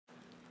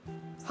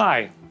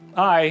Hi,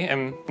 I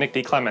am Nick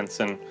D.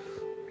 Clements, and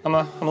I'm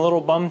a little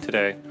bummed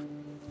today.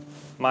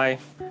 My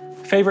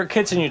favorite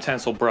kitchen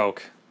utensil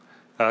broke.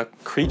 A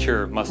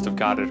creature must have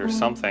got it or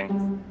something.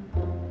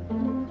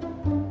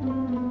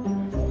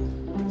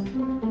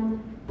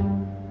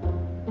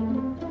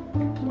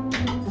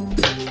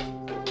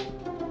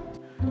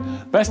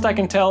 Best I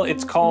can tell,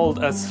 it's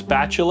called a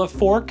spatula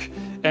fork,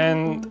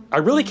 and I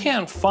really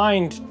can't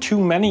find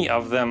too many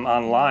of them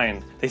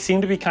online. They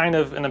seem to be kind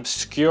of an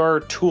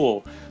obscure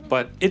tool,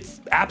 but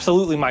it's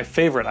absolutely my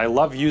favorite. I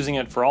love using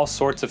it for all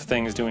sorts of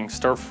things, doing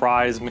stir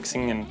fries,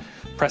 mixing and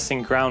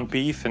pressing ground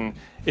beef, and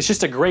it's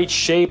just a great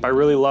shape. I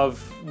really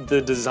love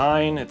the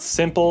design. It's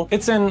simple.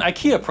 It's an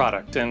IKEA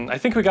product, and I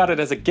think we got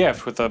it as a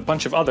gift with a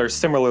bunch of other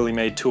similarly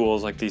made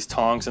tools like these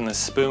tongs and this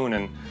spoon,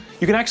 and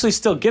you can actually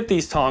still get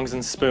these tongs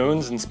and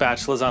spoons and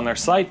spatulas on their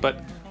site,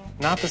 but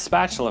not the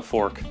spatula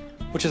fork,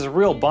 which is a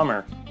real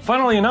bummer.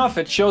 Funnily enough,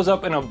 it shows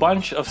up in a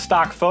bunch of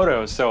stock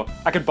photos, so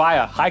I could buy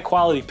a high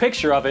quality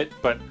picture of it,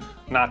 but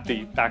not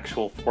the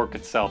actual fork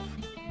itself.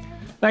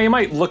 Now you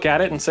might look at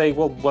it and say,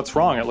 well, what's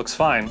wrong? It looks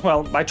fine.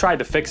 Well, I tried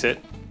to fix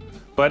it,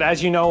 but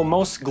as you know,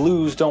 most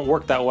glues don't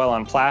work that well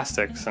on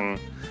plastics, and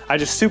I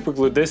just super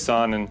glued this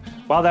on, and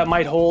while that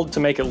might hold to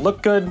make it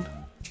look good,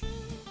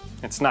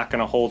 it's not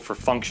gonna hold for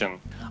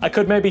function. I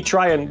could maybe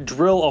try and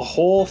drill a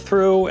hole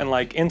through and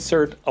like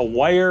insert a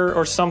wire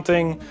or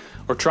something,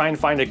 or try and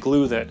find a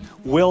glue that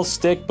will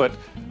stick, but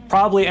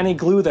probably any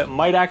glue that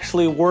might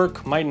actually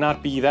work might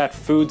not be that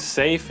food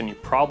safe, and you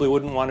probably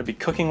wouldn't want to be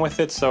cooking with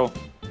it, so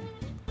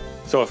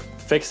if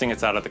fixing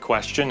it's out of the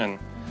question and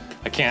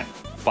I can't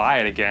buy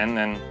it again,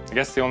 then I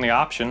guess the only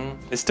option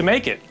is to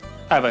make it.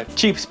 I have a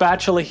cheap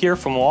spatula here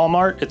from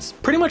Walmart. It's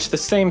pretty much the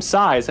same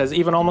size, has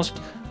even almost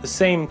the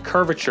same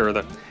curvature.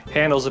 The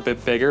handle's a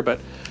bit bigger,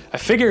 but I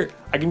figure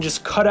I can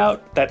just cut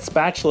out that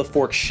spatula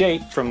fork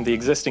shape from the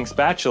existing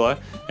spatula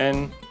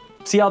and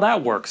see how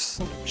that works.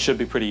 Should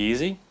be pretty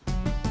easy.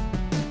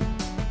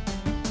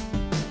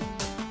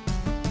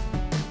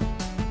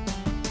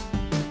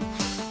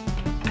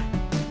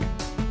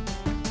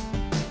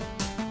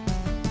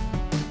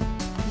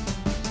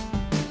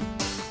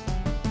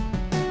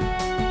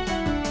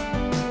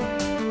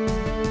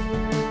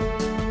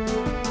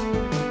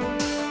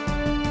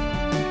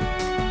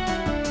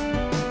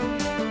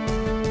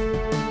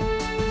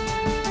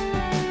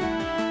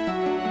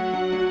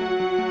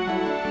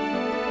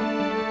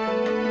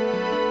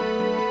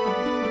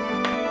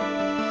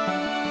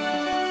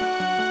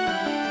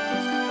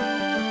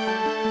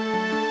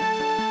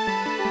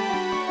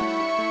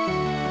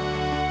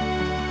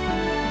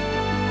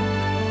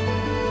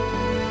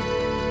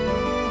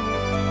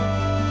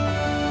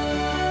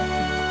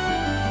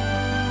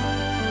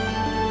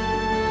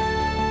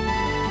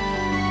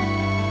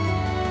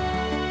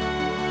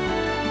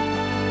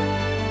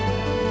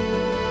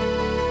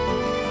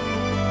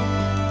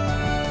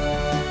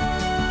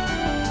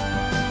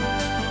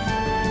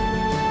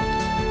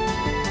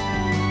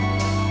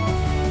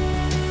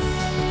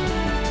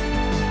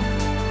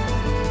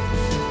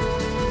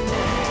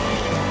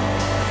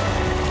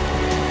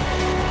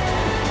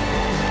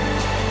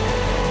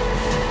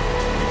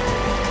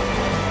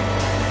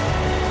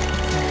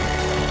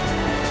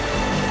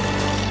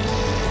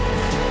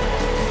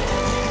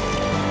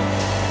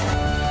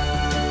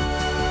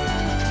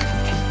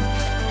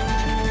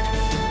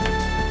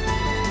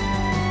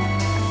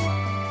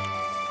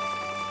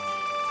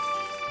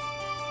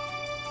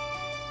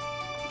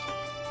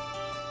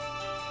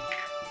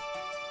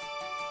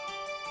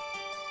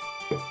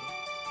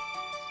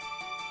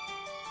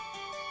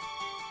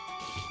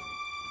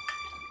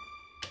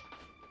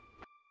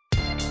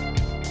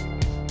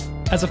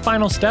 As a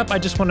final step, I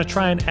just want to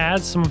try and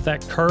add some of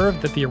that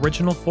curve that the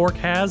original fork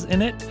has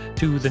in it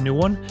to the new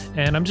one,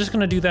 and I'm just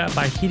going to do that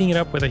by heating it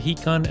up with a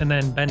heat gun and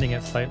then bending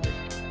it slightly.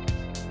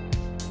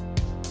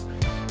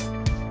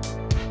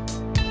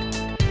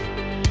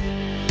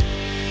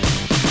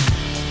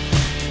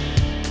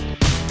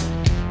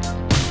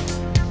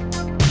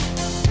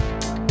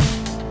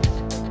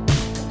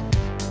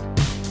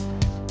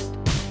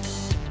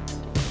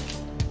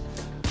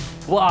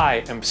 Well,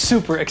 I am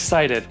super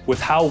excited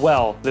with how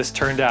well this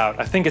turned out.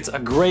 I think it's a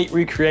great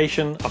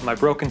recreation of my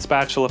broken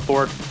spatula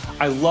fork.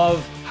 I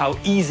love how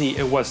easy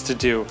it was to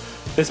do.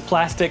 This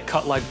plastic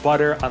cut like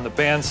butter on the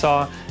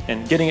bandsaw,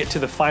 and getting it to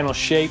the final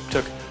shape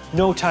took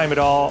no time at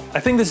all. I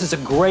think this is a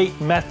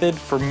great method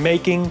for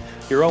making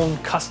your own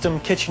custom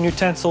kitchen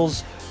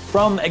utensils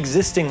from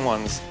existing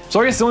ones.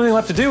 So I guess the only thing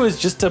left to do is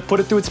just to put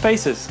it through its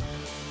paces.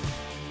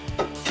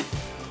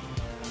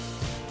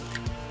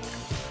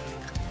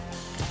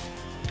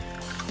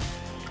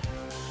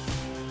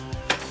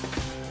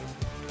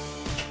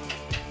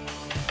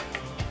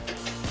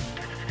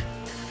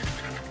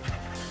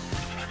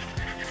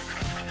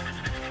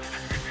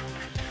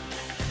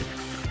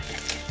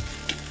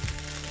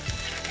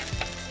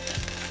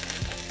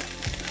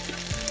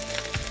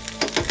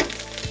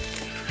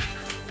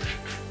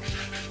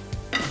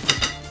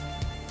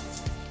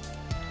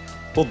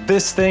 Well,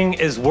 this thing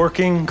is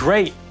working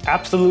great.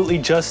 Absolutely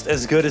just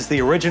as good as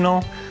the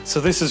original. So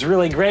this is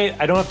really great.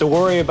 I don't have to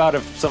worry about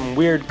if some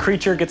weird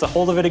creature gets a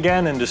hold of it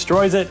again and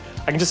destroys it.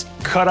 I can just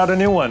cut out a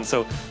new one,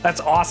 so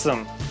that's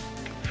awesome.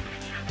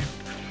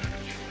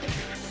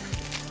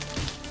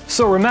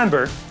 So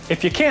remember,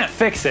 if you can't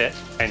fix it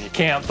and you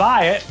can't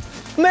buy it,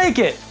 make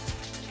it!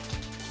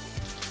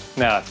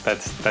 No,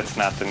 that's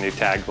not the new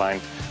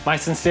tagline. My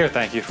sincere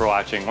thank you for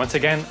watching. Once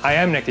again, I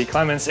am Nick D.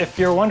 Clements. If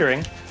you're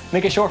wondering,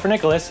 Nick is short for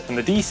Nicholas, and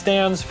the D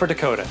stands for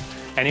Dakota.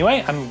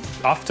 Anyway, I'm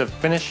off to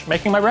finish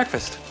making my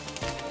breakfast.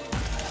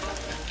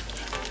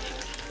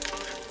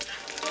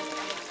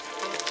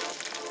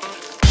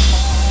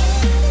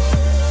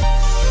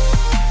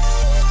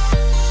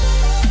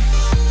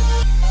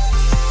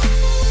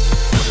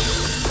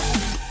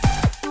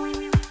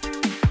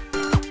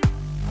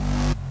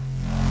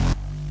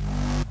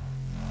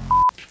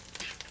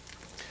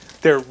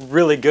 They're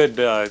really good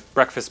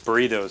breakfast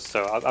burritos,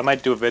 so I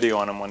might do a video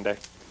on them one day.